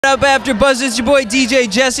What up, AfterBuzz? It's your boy DJ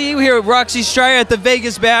Jesse. We're here with Roxy Striar at the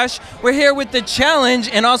Vegas Bash. We're here with the challenge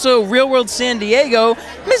and also Real World San Diego,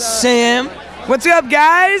 Miss Sam. What's up,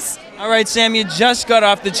 guys? All right, Sam, you just got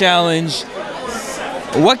off the challenge.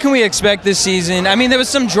 What can we expect this season? I mean, there was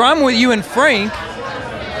some drama with you and Frank,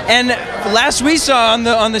 and last we saw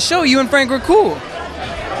on the show, you and Frank were cool.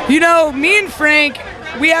 You know, me and Frank,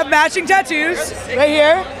 we have matching tattoos right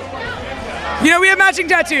here. You know, we have matching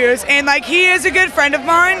tattoos, and like, he is a good friend of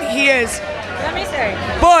mine. He is. Let me see.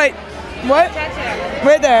 But what? Tattoo.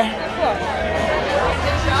 Right there. Cool.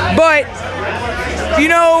 But you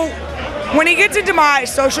know, when he gets into my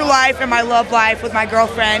social life and my love life with my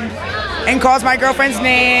girlfriend, and calls my girlfriend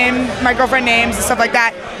names and stuff like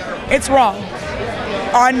that, it's wrong.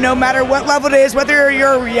 On no matter what level it is, whether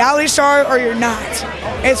you're a reality star or you're not,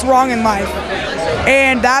 it's wrong in life.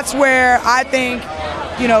 And that's where I think,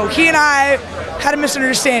 you know, he and I had a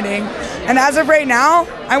misunderstanding, and as of right now,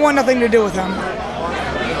 I want nothing to do with him.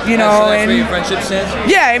 You know, so that's and where your friendship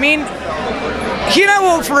stands? Yeah, I mean, he and I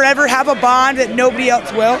will forever have a bond that nobody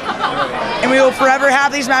else will, and we will forever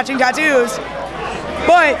have these matching tattoos.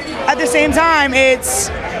 But at the same time, it's,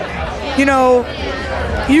 you know,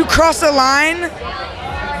 you cross the line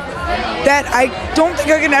that I don't think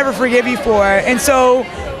I can ever forgive you for. And so,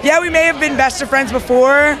 yeah, we may have been best of friends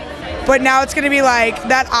before, but now it's gonna be like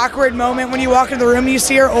that awkward moment when you walk into the room and you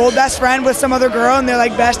see your old best friend with some other girl and they're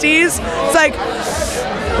like besties. It's like,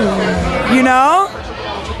 you know?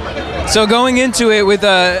 So going into it with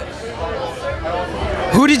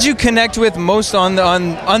who did you connect with most on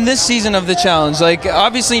this season of the challenge? Like,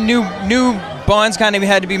 obviously new bonds kind of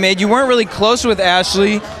had to be made. You weren't really close with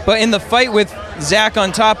Ashley, but in the fight with Zach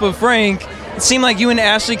on top of Frank, it seemed like you and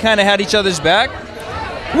Ashley kind of had each other's back.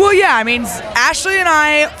 Well, yeah, I mean, Ashley and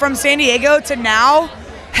I, from San Diego to now,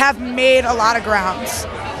 have made a lot of grounds.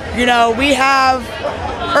 You know, we have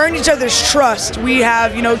earned each other's trust. We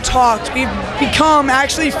have, you know, talked. We've become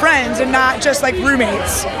actually friends and not just like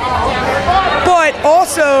roommates. But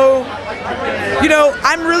also, you know,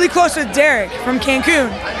 I'm really close with Derek from Cancun.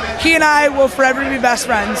 He and I will forever be best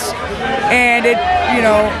friends. And it, you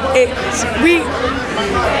know,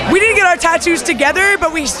 we didn't get our tattoos together,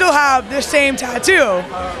 but we still have the same tattoo,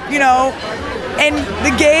 you know, and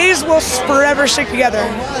the gays will forever stick together.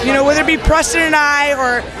 You know, whether it be Preston and I,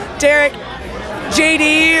 or Derek,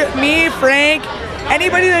 JD, me, Frank,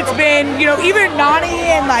 anybody that's been, you know, even Nani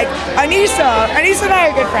and like Anissa and I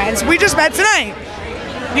are good friends. We just met tonight.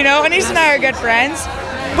 You know, Anissa and I are good friends.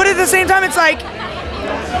 But at the same time, it's like,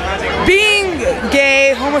 being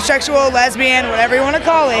gay, homosexual, lesbian, whatever you want to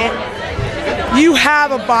call it, you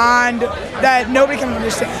have a bond that nobody can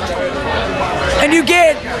understand. And you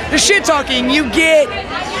get the shit talking, you get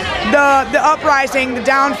the uprising, the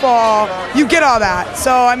downfall, you get all that.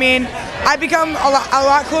 So, I mean, I've become a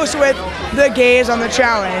lot closer with the gays on the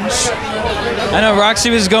challenge. I know Roxy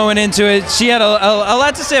was going into it. She had a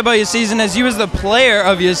lot to say about your season, as you was the player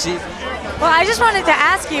of your season. Well, I just wanted to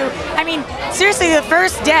ask you, I mean, seriously, the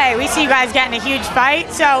first day, we see you guys get in a huge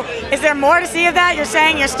fight, so is there more to see of that? You're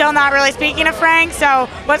saying you're still not really speaking to Frank, so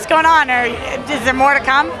what's going on, or is there more to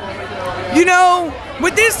come? You know,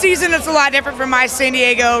 with this season, it's a lot different from my San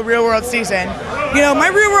Diego Real World season. You know, my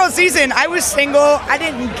Real World season, I was single, I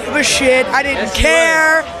didn't give a shit, I didn't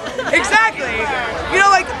care. Exactly. You know,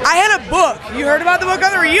 like, I had a book. You heard about the book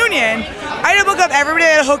on the reunion. I had a book of everybody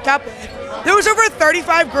that I hooked up with. There was over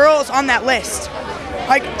 35 girls on that list.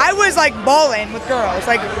 Like, I was like balling with girls.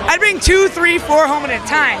 Like, I'd bring 2, 3, 4 home at a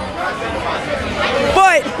time.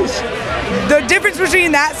 But the difference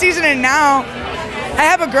between that season and now, I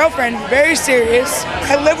have a girlfriend, very serious.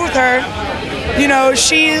 I live with her. You know,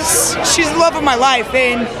 she's the love of my life.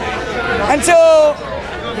 And until,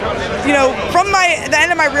 you know, from the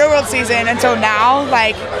end of my Real World season until now,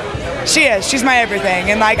 like, she's my everything.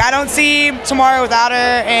 And like, I don't see tomorrow without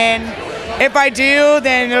her, and if I do,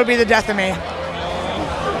 then it'll be the death of me.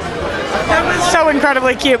 That was so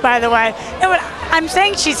incredibly cute, by the way. No, but I'm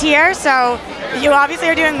saying she's here, so you obviously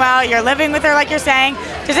are doing well. You're living with her, like you're saying.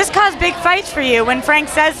 Does this cause big fights for you when Frank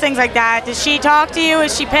says things like that? Does she talk to you?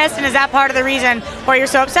 Is she pissed? And is that part of the reason why you're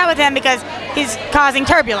so upset with him, because he's causing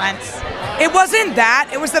turbulence? It wasn't that.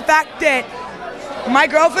 It was the fact that my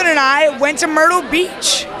girlfriend and I went to Myrtle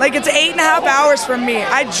Beach. Like, it's 8.5 hours from me.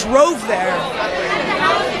 I drove there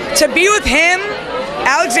to be with him,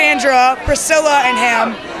 Alexandra, Priscilla, and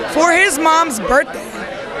him for his mom's birthday.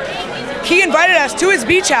 He invited us to his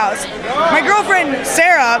beach house. My girlfriend,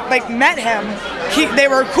 Sarah, like, met him. They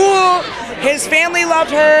were cool. His family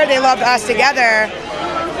loved her. They loved us together.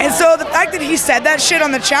 And so the fact that he said that shit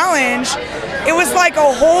on the challenge, it was like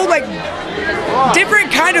a whole, like,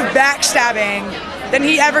 different kind of backstabbing than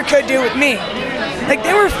he ever could do with me. Like,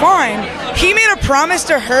 they were fine. He made a promise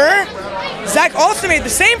to her. Zach also made the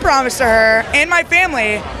same promise to her and my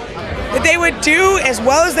family that they would do as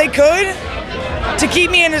well as they could to keep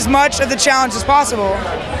me in as much of the challenge as possible.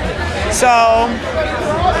 So,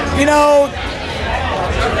 you know,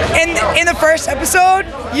 in the first episode,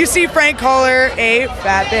 you see Frank call her a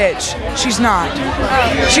fat bitch. She's not.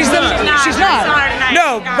 She's not.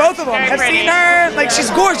 No, both of them have seen her. Like, she's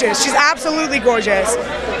gorgeous. She's absolutely gorgeous.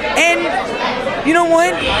 And you know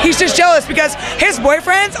what? He's just jealous because his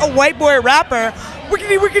boyfriend's a white boy rapper.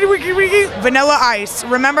 Wickedy, wickedy, wickedy, wickedy. Vanilla Ice.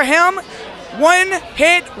 Remember him? One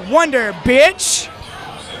hit wonder, bitch.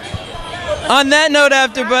 On that note,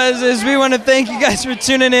 AfterBuzz, we want to thank you guys for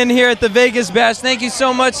tuning in here at the Vegas Bash. Thank you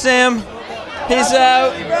so much, Sam. Peace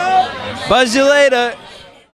out. Buzz you later.